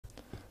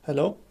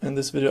Hello, in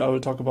this video I will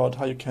talk about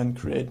how you can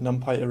create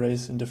NumPy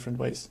arrays in different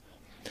ways.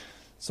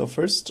 So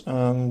first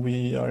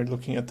we are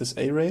looking at this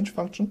arange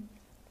function,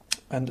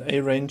 and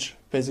arange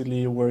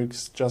basically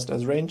works just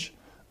as range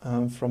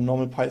from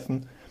normal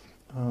Python,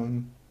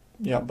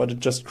 but it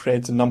just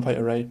creates a NumPy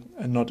array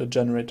and not a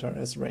generator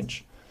as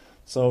range.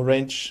 So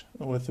range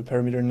with the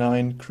parameter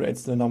 9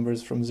 creates the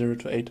numbers from 0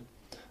 to 8,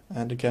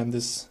 and again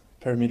this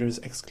parameter is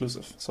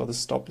exclusive, so the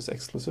stop is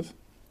exclusive.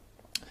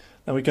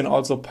 Now we can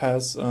also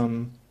pass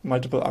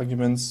multiple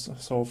arguments,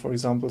 so for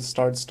example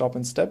start, stop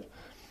and step,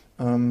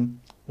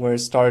 where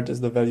start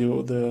is the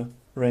value the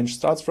range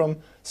starts from,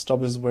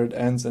 stop is where it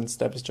ends, and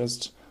step is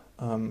just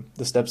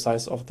the step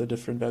size of the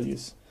different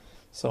values.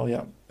 So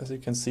yeah, as you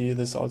can see,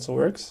 this also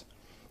works.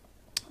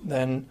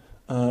 Then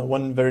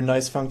one very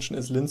nice function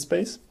is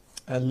linspace,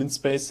 and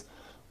linspace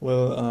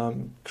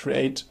will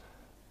create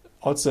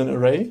also an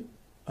array,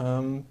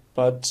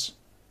 but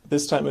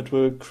this time it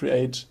will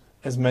create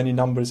as many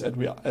numbers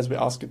as we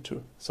ask it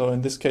to. So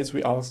in this case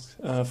we ask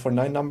for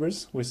 9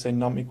 numbers. We say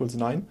num equals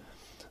 9,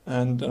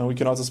 and we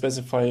can also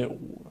specify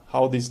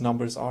how these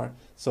numbers are.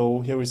 So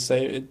here we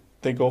say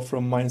they go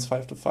from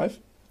 -5 to 5,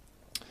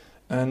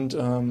 and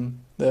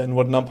then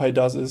what NumPy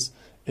does is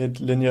it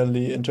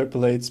linearly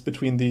interpolates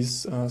between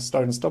these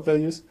start and stop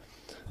values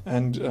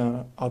and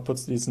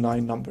outputs these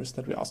 9 numbers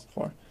that we asked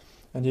for.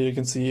 And here you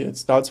can see it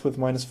starts with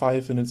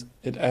 -5 and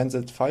it ends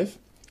at 5.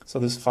 So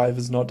this 5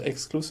 is not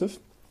exclusive.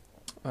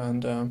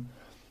 And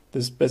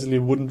this basically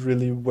wouldn't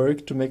really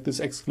work to make this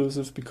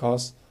exclusive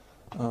because,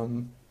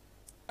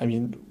 I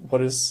mean,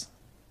 what is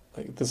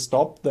like the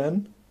stop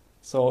then?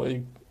 So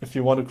if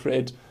you want to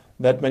create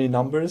that many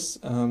numbers,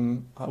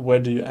 where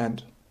do you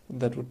end?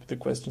 That would be the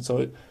question.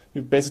 So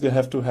you basically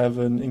have to have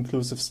an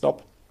inclusive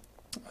stop,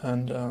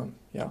 and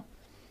yeah.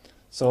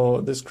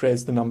 So this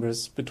creates the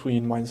numbers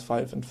between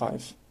 -5 and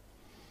 5.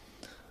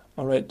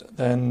 All right.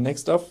 Then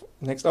next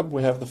up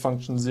we have the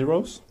function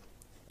zeros.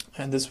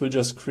 And this will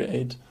just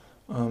create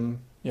an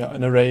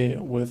array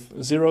with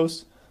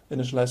zeros,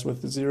 initialized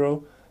with the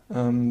 0.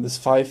 This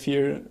 5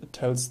 here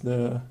tells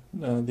the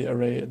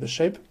array the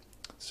shape.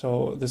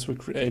 So this will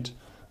create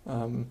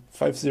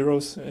 5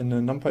 zeros in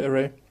a NumPy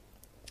array.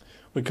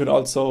 We could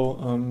also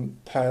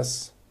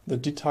pass the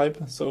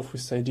dtype. So if we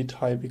say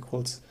dtype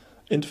equals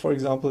int, for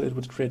example, it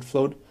would create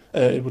float.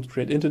 It would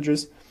create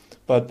integers,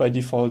 but by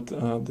default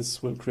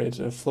this will create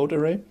a float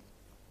array.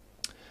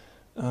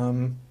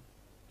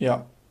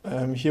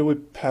 Here we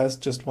pass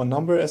just one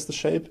number as the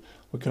shape.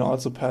 We can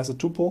also pass a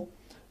tuple,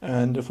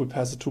 and if we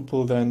pass a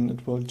tuple, then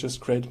it will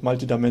just create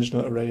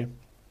multi-dimensional array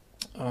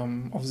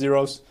of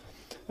zeros.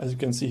 As you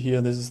can see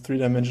here, this is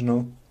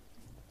 3-dimensional.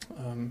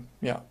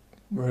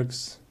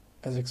 Works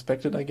as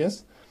expected, I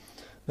guess.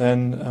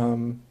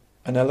 Then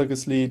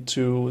analogously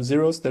to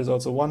zeros, there's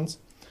also ones,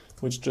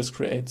 which just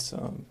creates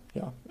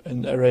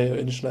an array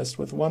initialized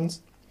with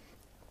ones.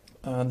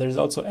 There's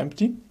also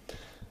empty.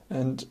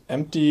 And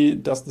empty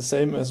does the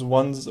same as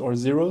ones or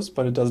zeros,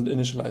 but it doesn't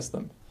initialize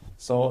them.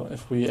 So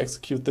if we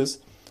execute this,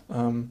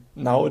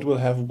 now it will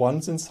have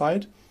ones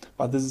inside,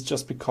 but this is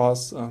just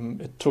because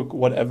it took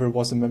whatever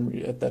was in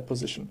memory at that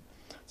position.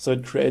 So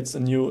it creates a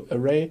new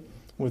array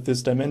with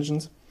these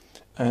dimensions,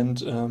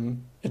 and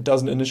it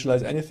doesn't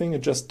initialize anything.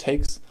 It just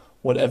takes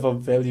whatever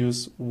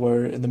values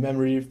were in the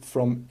memory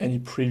from any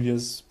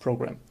previous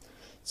program.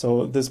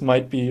 So this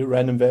might be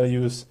random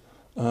values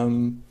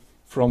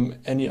from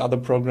any other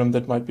program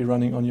that might be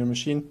running on your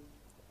machine.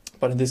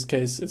 But in this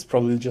case, it's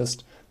probably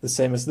just the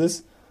same as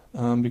this,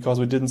 because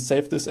we didn't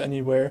save this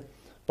anywhere,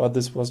 but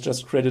this was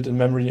just created in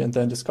memory and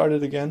then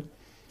discarded again.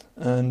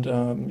 And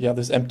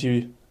this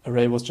empty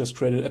array was just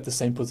created at the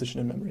same position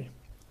in memory.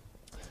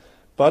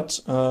 But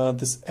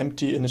this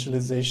empty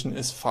initialization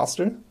is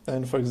faster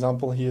than, for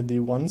example, here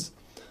the ones.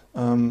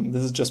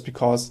 This is just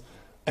because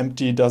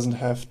empty doesn't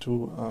have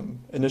to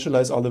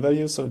initialize all the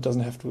values, so it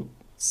doesn't have to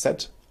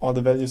set all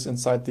the values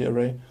inside the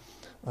array,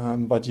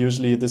 but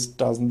usually this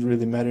doesn't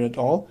really matter at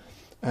all,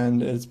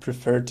 and it's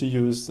preferred to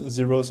use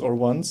zeros or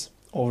ones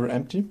over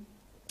empty,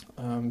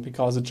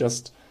 because it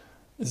just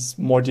is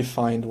more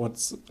defined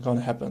what's going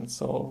to happen.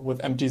 So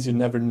with empties you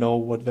never know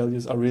what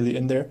values are really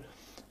in there,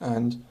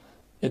 and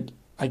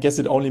I guess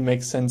it only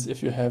makes sense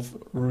if you have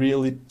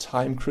really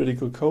time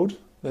critical code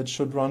that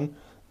should run,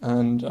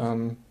 and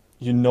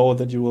you know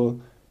that you will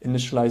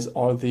initialize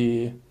all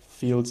the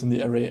fields in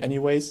the array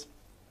anyways.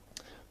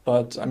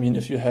 But I mean,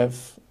 if you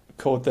have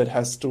code that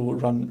has to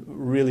run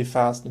really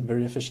fast and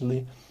very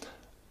efficiently,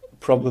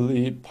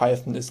 probably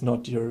Python is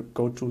not your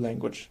go-to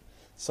language.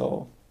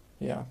 So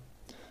yeah.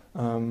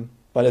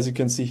 But as you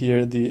can see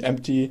here, the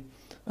empty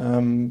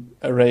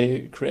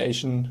array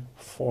creation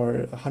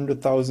for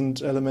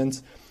 100,000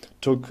 elements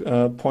took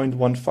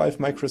 0.15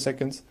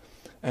 microseconds,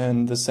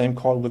 and the same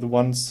call with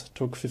ones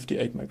took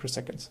 58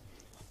 microseconds.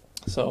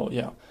 So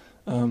yeah,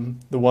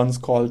 the ones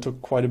call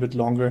took quite a bit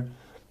longer,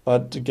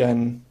 but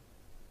again,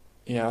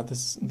 yeah,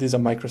 these are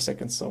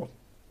microseconds, so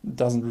it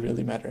doesn't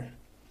really matter.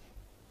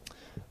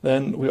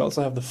 Then we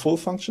also have the full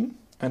function,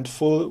 and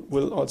full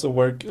will also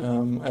work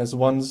as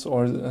ones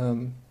or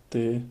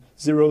the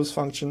zeros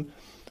function,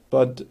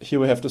 but here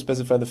we have to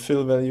specify the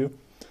fill value.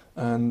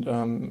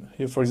 And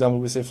here, for example,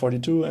 we say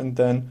 42, and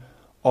then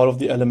all of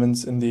the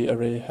elements in the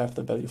array have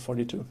the value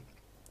 42.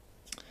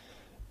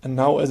 And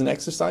now as an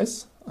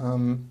exercise,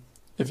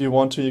 if you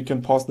want to, you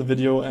can pause the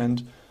video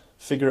and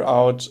figure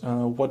out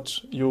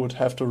what you would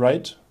have to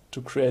write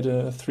to create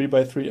a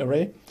 3x3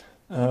 array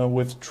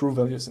with true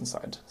values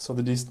inside. So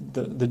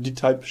the D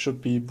type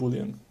should be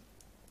Boolean.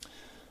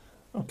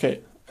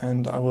 Okay,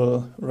 and I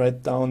will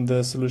write down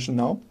the solution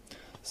now.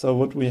 So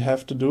what we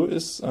have to do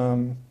is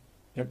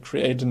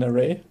create an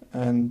array,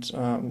 and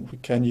we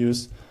can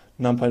use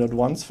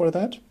numpy.ones for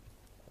that.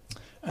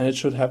 And it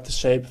should have the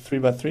shape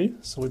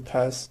 3x3, so we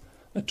pass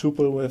a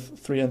tuple with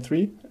 3 and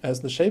 3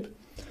 as the shape.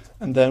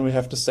 And then we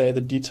have to say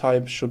the D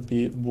type should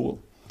be bool.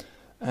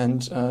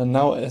 And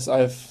now, as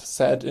I've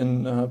said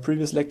in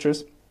previous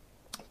lectures,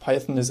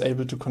 Python is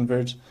able to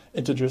convert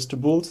integers to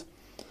bools.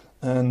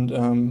 And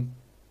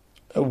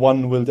a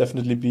 1 will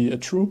definitely be a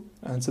true.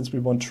 And since we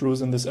want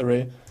trues in this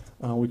array,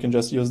 we can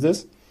just use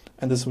this.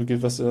 And this will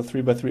give us a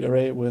 3x3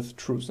 array with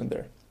trues in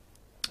there.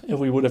 If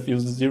we would have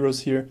used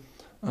zeros here,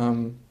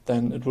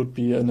 then it would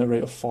be an array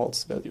of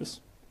false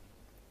values.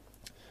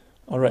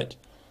 All right.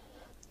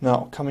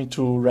 Now, coming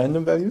to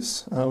random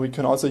values, we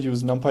can also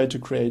use NumPy to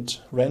create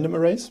random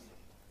arrays.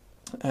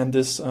 And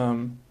this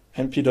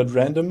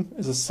np.random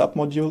is a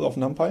submodule of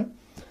NumPy,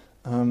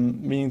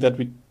 meaning that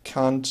we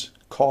can't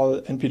call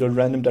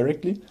np.random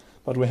directly,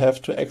 but we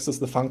have to access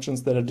the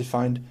functions that are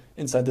defined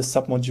inside the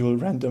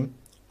submodule random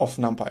of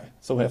NumPy.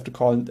 So we have to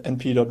call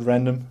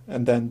np.random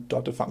and then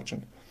dot a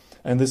function.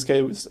 In this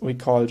case, we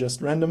call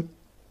just random,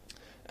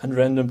 and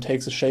random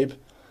takes a shape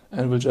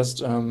and will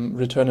just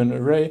return an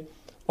array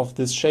of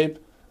this shape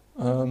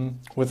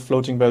with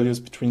floating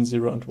values between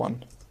 0 and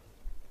 1.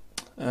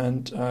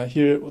 And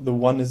here the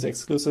 1 is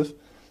exclusive,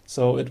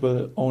 so it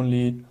will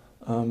only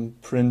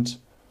it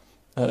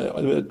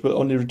will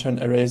only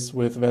return arrays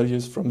with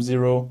values from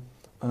 0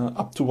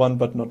 up to 1,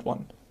 but not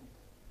 1.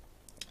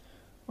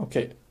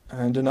 Okay,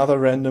 and another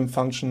random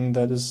function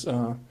that is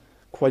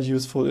quite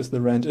useful is the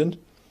randint.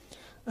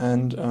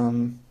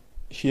 And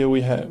here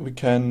we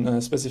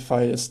can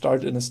specify a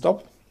start and a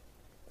stop.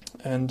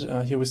 And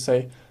here we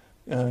say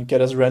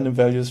get us random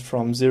values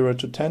from 0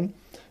 to 10,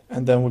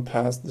 and then we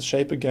pass the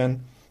shape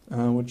again,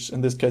 which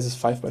in this case is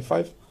 5 by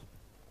 5.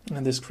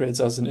 And this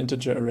creates us an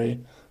integer array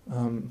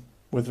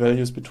with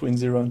values between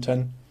 0 and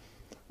 10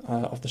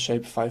 of the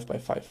shape 5 by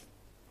 5.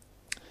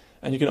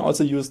 And you can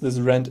also use this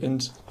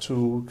randint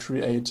to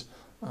create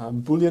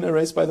Boolean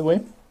arrays, by the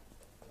way.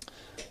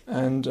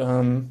 And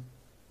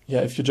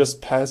if you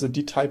just pass a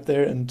D type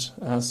there and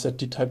set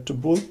D type to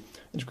bool,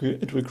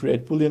 it will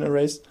create Boolean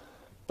arrays.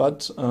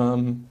 But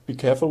be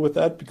careful with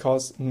that,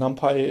 because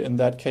NumPy in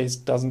that case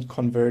doesn't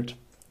convert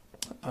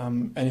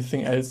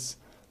anything else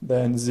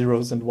than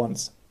zeros and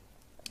ones.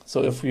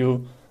 So if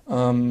you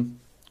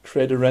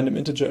create a random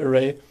integer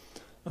array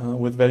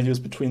with values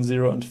between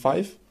 0 and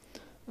 5,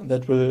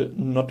 that will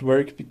not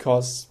work,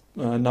 because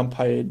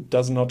NumPy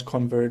does not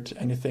convert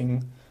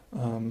anything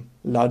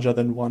larger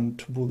than 1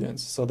 to booleans.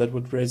 So that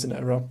would raise an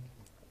error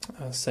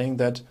saying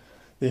that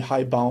the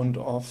high bound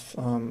of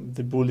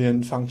the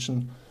boolean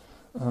function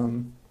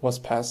was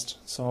passed.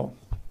 So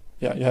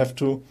yeah, you have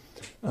to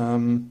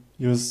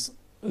use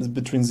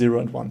between 0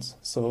 and 1s.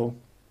 So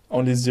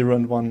only 0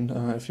 and 1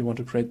 if you want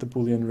to create the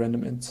boolean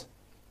random ints.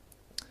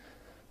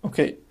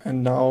 Okay,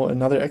 and now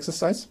another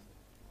exercise.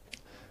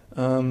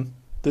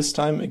 This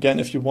time, again,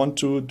 if you want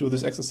to do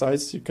this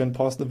exercise, you can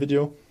pause the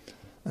video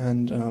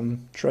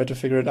and try to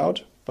figure it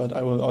out, but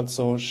I will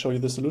also show you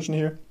the solution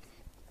here.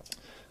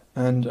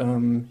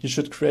 And you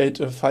should create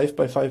a 5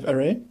 by 5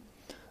 array,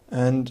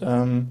 and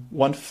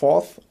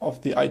 1/4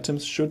 of the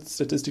items should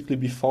statistically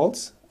be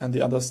false and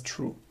the others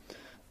true.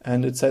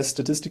 And it says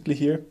statistically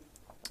here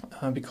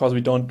because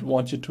we don't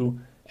want you to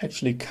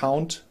actually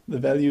count the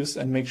values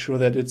and make sure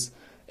that it's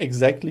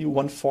exactly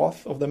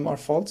 1/4 of them are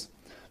false,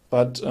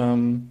 but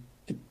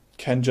it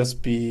can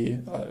just be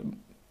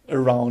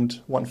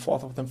around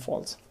 1/4 of them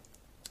false.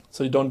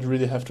 So you don't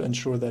really have to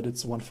ensure that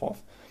it's 1/4.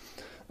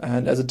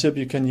 And as a tip,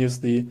 you can use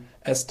the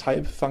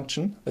s-type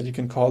function that you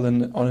can call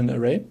on an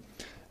array,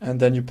 and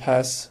then you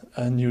pass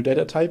a new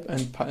data type,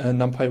 and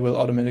NumPy will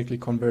automatically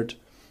convert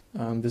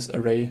this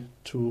array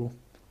to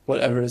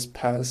whatever is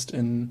passed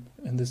in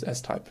this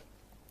s-type.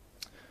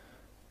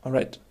 All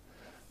right,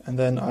 and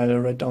then I'll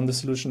write down the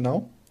solution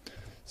now.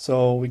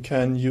 So we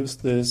can use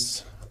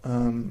this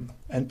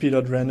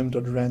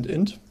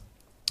np.random.randint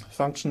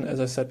function, as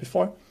I said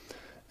before.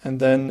 And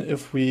then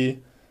if we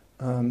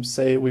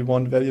say we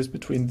want values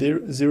between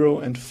 0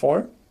 and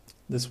 4,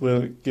 this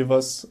will give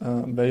us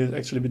values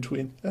actually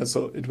between,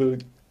 so it will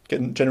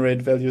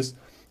generate values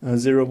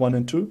 0, 1,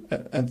 and 2,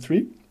 and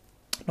 3.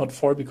 Not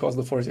 4, because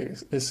the 4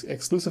 is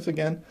exclusive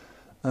again.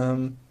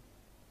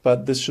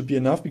 But this should be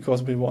enough,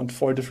 because we want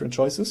 4 different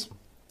choices.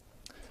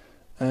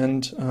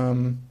 And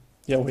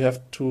yeah, we have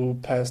to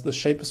pass the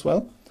shape as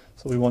well.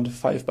 So we want a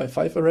 5 by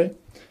 5 array.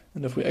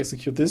 And if we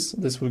execute this,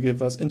 this will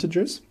give us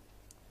integers.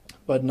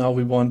 But now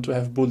we want to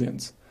have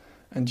booleans.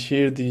 And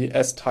here the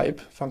sType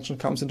function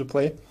comes into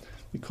play,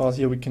 because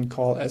here we can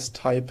call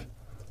sType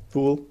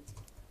bool,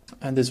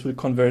 and this will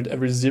convert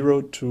every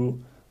 0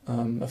 to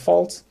a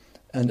false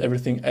and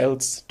everything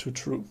else to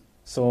true.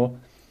 So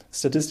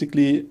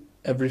statistically,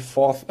 every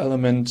fourth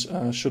element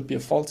should be a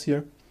false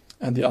here,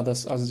 and the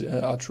others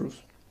are true.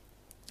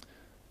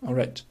 All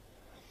right.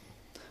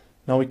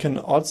 Now we can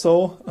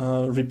also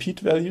repeat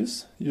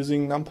values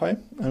using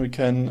NumPy, and we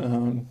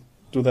can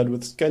do that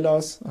with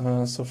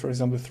scalars. So for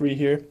example, 3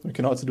 here. We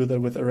can also do that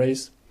with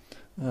arrays.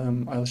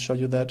 I'll show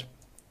you that.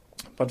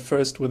 But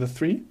first with a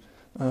 3,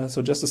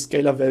 so just a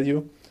scalar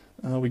value.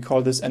 We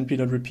call this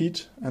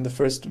np.repeat, and the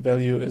first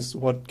value is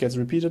what gets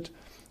repeated,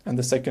 and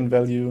the second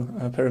value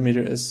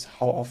parameter is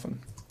how often.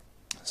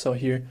 So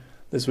here,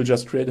 this will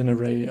just create an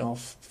array of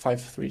 5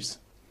 3s.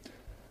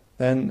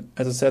 Then,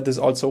 as I said, this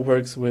also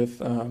works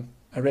with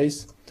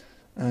arrays,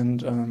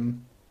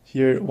 and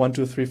here 1,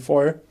 2, 3,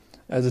 4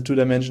 as a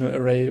 2-dimensional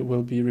array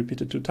will be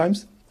repeated 2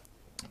 times,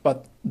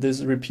 but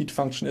this repeat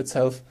function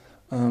itself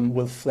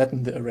will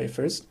flatten the array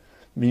first,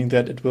 meaning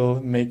that it will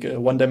make a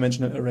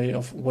 1-dimensional array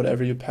of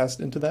whatever you passed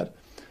into that,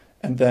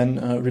 and then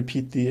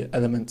repeat the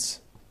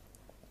elements.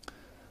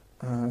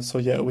 So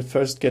yeah, we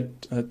first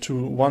get 2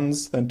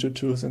 1s, then 2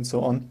 2s, and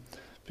so on,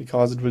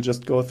 because it will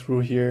just go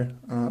through here,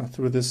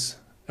 through this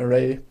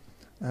array,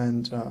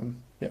 and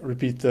yeah,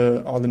 repeat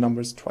all the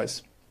numbers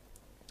twice.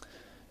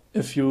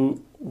 If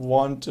you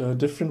want a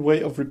different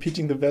way of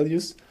repeating the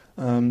values,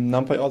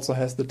 NumPy also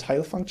has the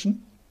tile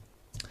function.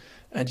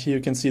 And here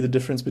you can see the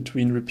difference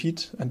between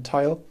repeat and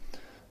tile.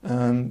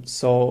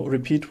 So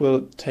repeat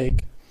will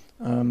take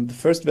the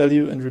first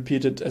value and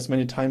repeat it as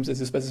many times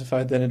as you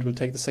specify, then it will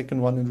take the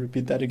second one and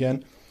repeat that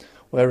again.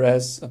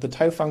 Whereas the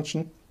tile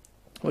function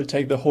will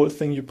take the whole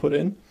thing you put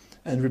in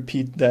and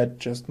repeat that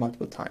just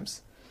multiple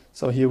times.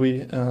 So here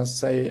we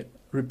say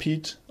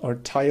repeat or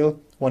tile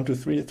 1, 2,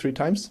 3 3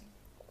 times,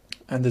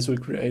 and this will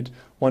create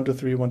 1, 2,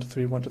 3, 1, 2,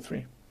 3, 1, 2,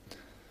 3.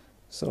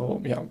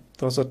 So yeah,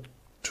 those are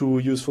 2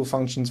 useful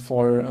functions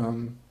for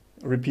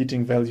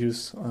repeating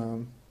values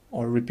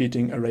or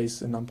repeating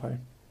arrays in NumPy.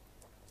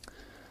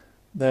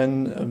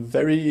 Then a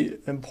very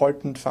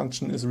important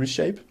function is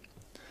reshape.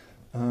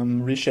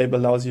 Reshape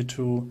allows you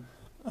to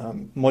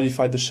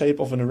modify the shape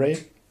of an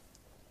array,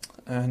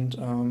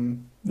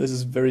 and this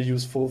is very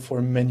useful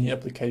for many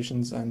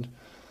applications, and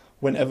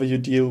whenever you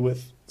deal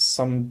with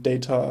some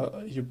data,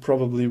 you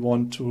probably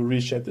want to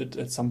reshape it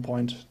at some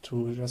point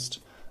to just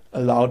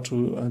allow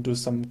to do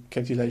some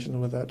calculation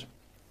with that.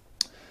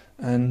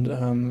 And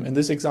in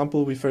this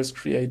example, we first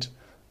create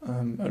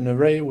an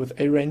array with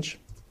a range,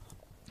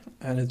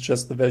 and it's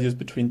just the values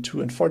between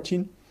 2 and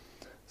 14.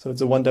 So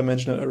it's a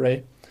 1-dimensional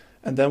array.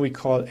 And then we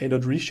call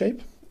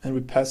a.reshape, and we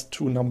pass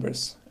 2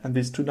 numbers. And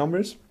these 2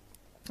 numbers,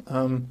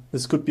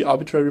 this could be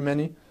arbitrarily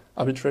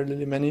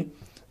many,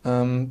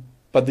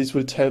 but this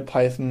will tell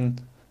Python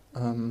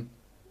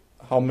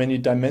how many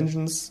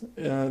dimensions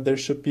there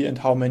should be and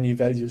how many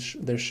values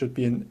there should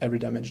be in every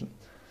dimension.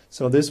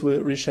 So this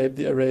will reshape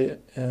the array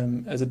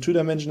as a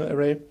 2-dimensional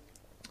array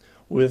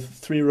with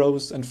 3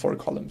 rows and 4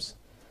 columns.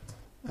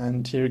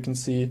 And here you can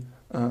see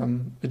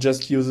it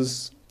just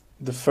uses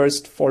the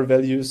first 4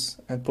 values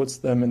and puts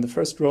them in the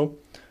first row,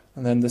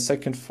 and then the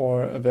second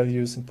 4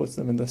 values and puts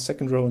them in the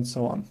second row, and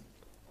so on.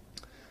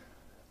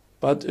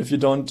 But if you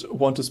don't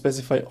want to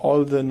specify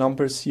all the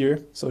numbers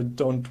here, so you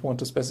don't want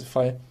to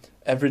specify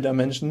every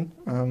dimension,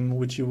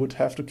 which you would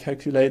have to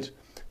calculate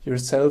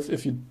yourself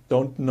if you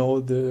don't know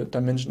the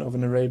dimension of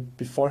an array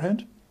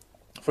beforehand.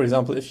 For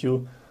example, if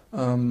you,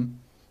 I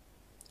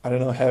don't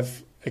know,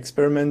 have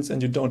experiments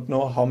and you don't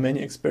know how many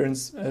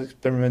experiments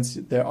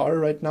there are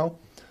right now,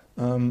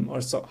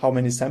 or so how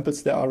many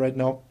samples there are right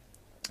now,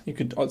 you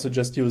could also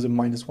just use a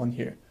 -1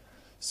 here.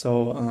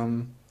 So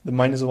the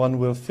 -1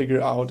 will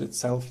figure out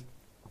itself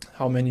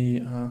how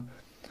many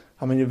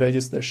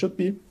values there should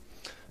be,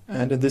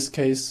 and in this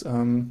case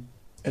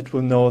it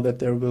will know that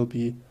there will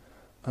be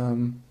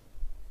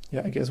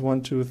I guess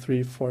 1, 2,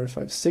 3, 4,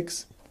 5,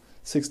 6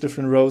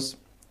 different rows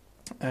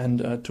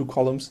and 2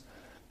 columns.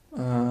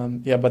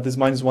 But this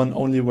 -1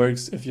 only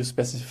works if you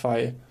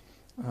specify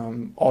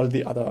all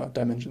the other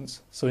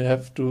dimensions. So you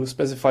have to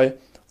specify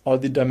all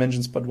the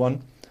dimensions but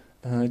one.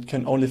 It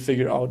can only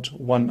figure out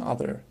one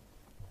other.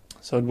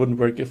 So it wouldn't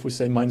work if we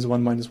say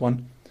 -1,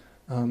 -1.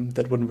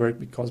 That wouldn't work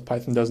because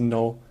Python doesn't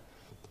know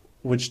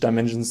which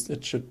dimensions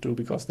it should do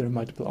because there are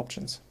multiple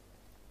options.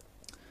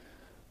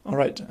 All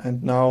right,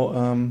 and now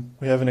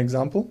we have an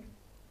example.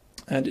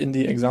 And in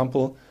the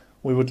example,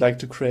 we would like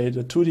to create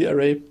a 2D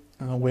array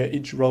where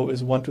each row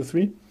is 1, 2,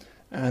 3,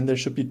 and there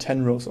should be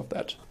 10 rows of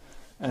that.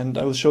 And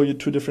I will show you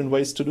 2 different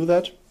ways to do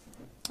that.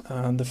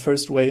 The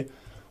first way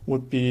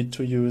would be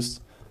to use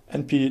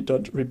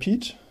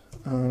np.repeat,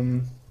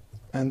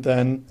 and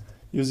then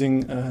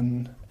using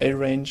an a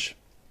range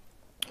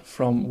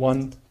from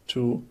 1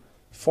 to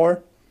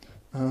 4,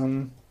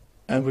 and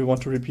we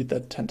want to repeat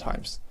that 10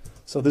 times.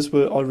 So this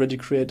will already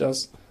create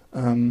us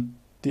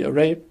the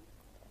array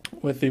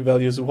with the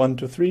values 1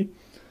 to 3,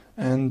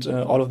 and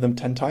all of them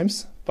 10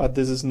 times, but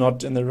this is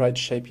not in the right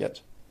shape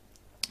yet.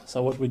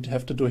 So what we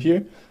have to do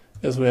here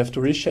is we have to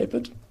reshape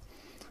it,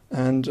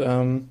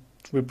 and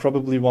we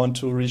probably want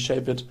to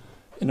reshape it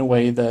in a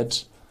way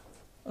that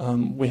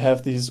we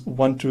have these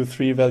 1, 2,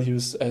 3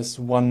 values as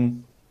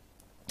one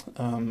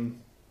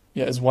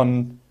as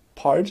one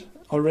part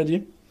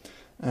already.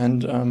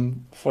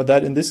 And for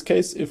that, in this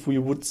case, if we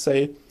would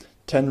say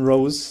 10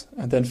 rows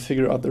and then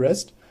figure out the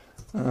rest,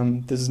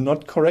 this is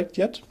not correct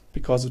yet,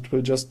 because it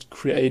will just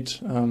create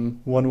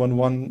 1, 1,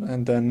 1,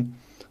 and then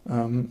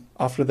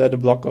after that a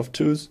block of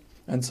 2s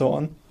and so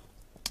on.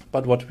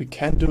 But what we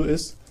can do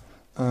is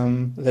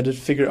let it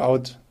figure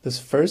out this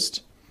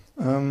first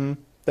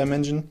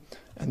dimension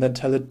and then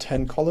tell it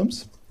 10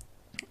 columns.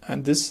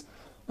 And this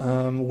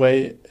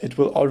way it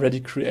will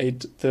already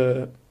create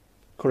the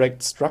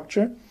correct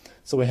structure.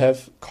 So we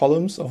have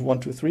columns of 1,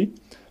 2, 3,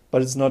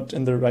 but it's not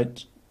in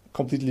the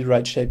completely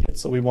right shape yet.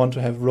 So we want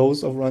to have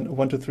rows of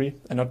 1, 2, 3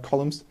 and not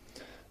columns.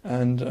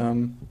 And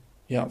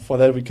for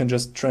that we can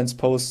just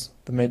transpose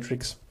the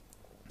matrix,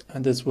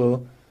 and this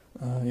will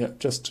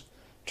just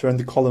turn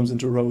the columns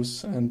into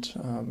rows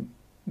and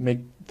make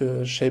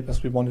the shape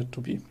as we want it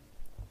to be.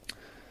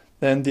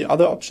 Then the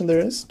other option there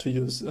is to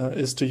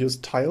use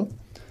tile,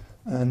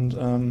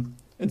 and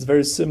it's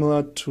very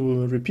similar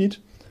to repeat,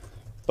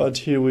 but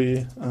here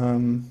we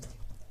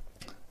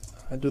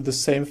do the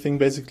same thing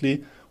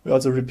basically. We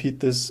also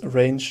repeat this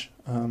range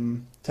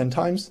 10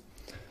 times,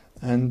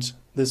 and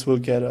this will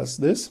get us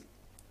this.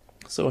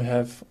 So we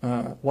have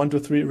 1, 2,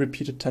 3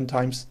 repeated 10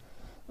 times,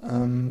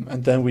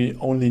 and then we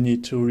only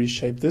need to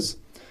reshape this.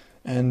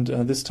 And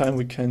this time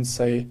we can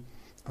say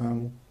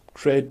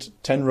create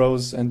 10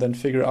 rows and then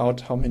figure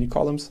out how many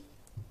columns,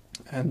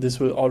 and this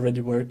will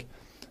already work,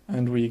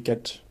 and we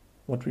get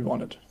what we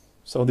wanted.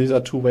 So these are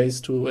 2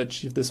 ways to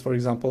achieve this, for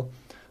example,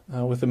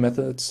 with the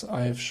methods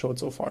I have showed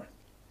so far.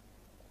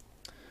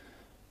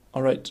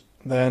 All right,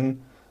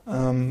 then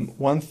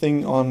one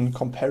thing on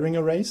comparing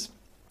arrays.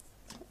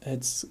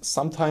 It's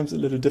sometimes a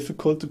little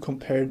difficult to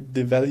compare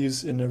the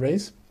values in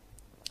arrays.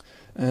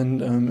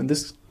 And in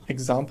this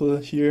example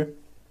here,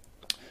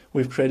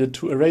 we've created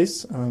 2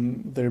 arrays.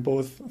 They're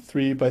both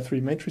 3 by 3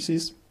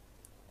 matrices.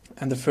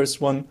 And the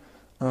first one,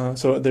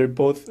 so they're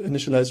both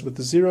initialized with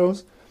the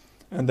zeros.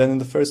 And then in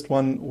the first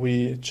one,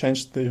 we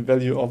changed the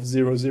value of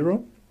 0,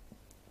 0.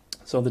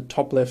 So the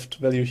top left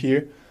value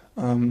here,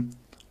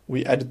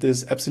 we added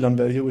this epsilon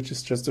value, which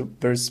is just a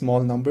very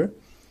small number.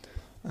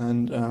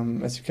 And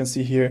as you can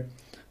see here,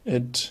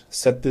 it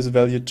set this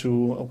value to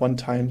 1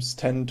 times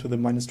 10 to the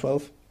minus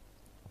 12.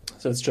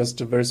 So it's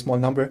just a very small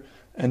number,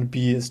 and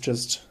b is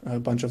just a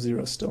bunch of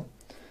zeros still.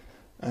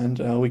 And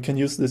we can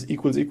use this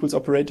equals equals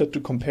operator to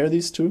compare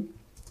these two.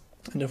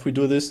 And if we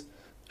do this,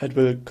 it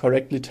will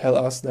correctly tell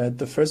us that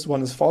the first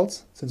one is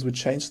false, since we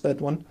changed that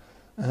one,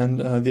 and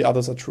the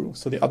others are true.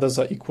 So the others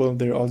are equal,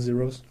 they're all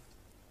zeros.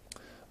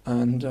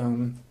 And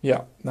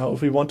now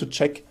if we want to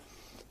check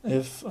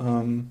if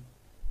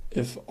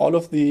all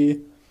of the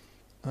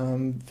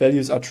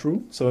values are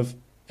true, so if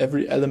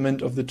every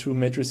element of the 2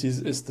 matrices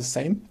is the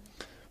same,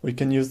 we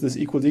can use this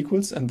equals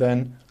equals and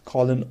then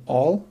call in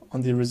all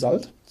on the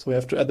result. So we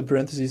have to add the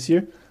parentheses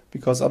here,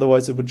 because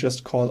otherwise it would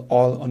just call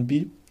all on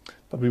B,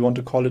 but we want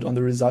to call it on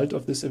the result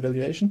of this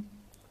evaluation.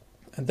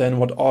 And then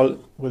what all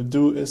will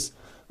do is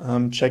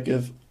check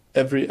if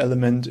every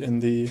element in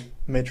the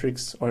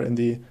matrix or in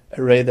the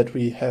array that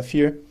we have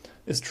here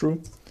is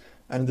true.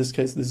 And in this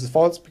case, this is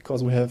false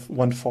because we have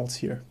 1 false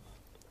here.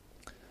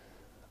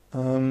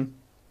 All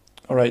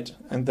right,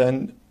 and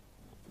then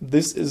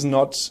this is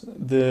not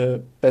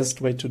the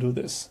best way to do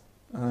this,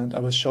 and I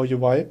will show you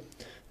why.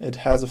 It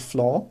has a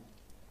flaw,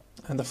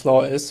 and the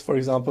flaw is, for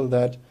example,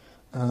 that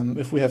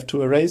if we have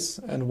 2 arrays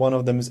and one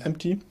of them is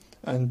empty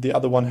and the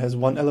other one has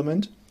 1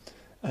 element,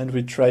 and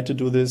we try to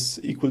do this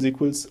equals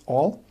equals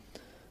all,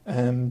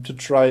 to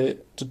try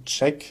to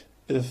check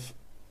if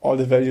all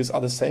the values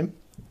are the same,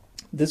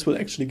 this will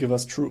actually give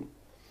us true.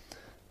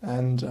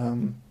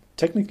 And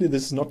technically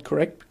this is not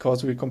correct,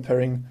 because we're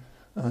comparing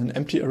an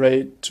empty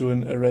array to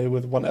an array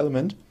with 1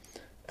 element,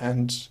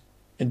 and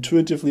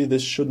intuitively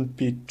this shouldn't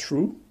be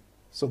true.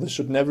 So this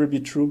should never be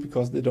true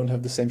because they don't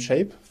have the same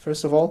shape,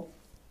 first of all.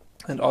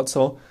 And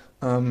also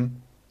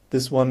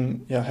this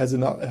one has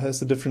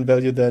a different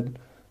value than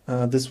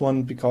this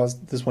one, because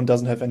this one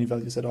doesn't have any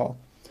values at all.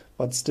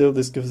 But still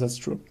this gives us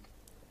true.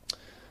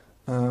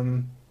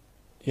 And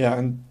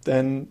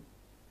then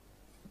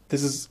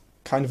this is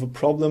kind of a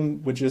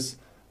problem which is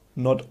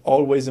not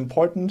always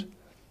important,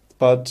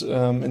 but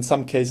in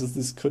some cases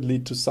this could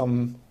lead to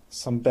some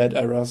bad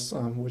errors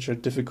which are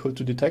difficult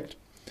to detect.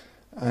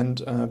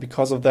 And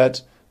because of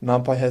that,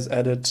 Numpy has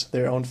added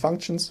their own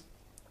functions.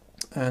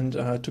 And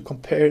to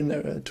compare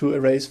 2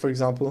 arrays, for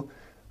example,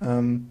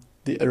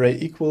 the array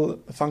equal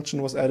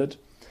function was added.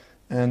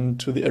 And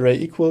to the array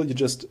equal, you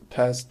just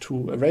pass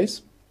 2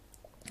 arrays.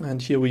 And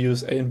here we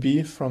use A and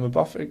B from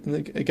above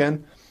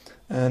again.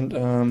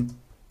 And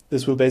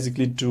this will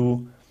basically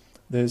do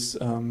this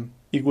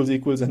equals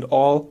equals and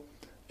all.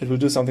 It will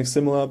do something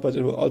similar, but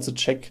it will also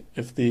check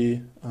if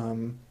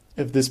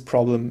this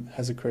problem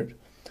has occurred.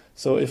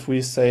 So if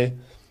we say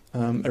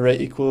array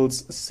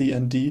equals C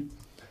and D.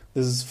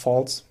 This is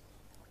false,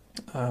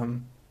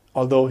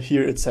 although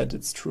here it said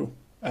it's true,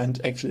 and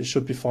actually it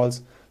should be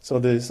false. So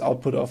this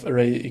output of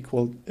array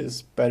equal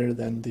is better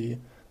than the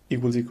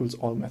equals equals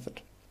all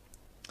method.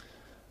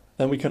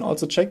 Then we can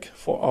also check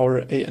for our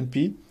A and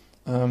B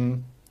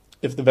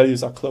if the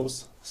values are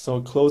close.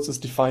 So close is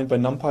defined by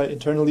Numpy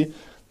internally.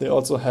 They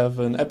also have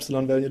an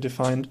epsilon value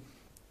defined,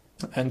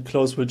 and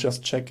close will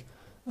just check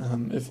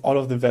if all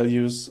of the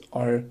values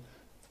are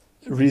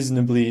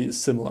reasonably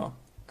similar.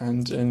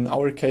 And in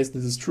our case,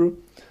 this is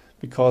true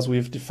because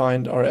we've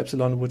defined our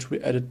epsilon, which we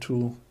added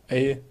to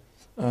A,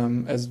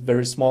 as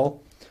very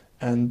small,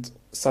 and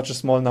such a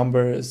small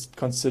number is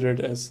considered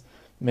as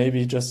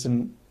maybe just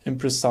an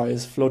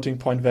imprecise floating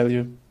point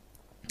value,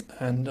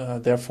 and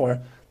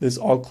therefore this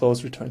all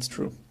close returns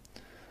true.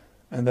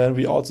 And then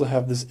we also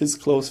have this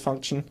isClose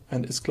function,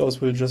 and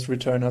isClose will just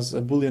return us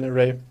a Boolean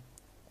array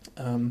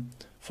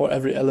for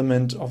every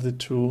element of the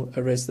two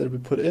arrays that we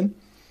put in,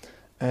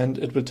 and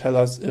it will tell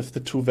us if the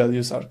two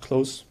values are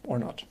close or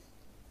not.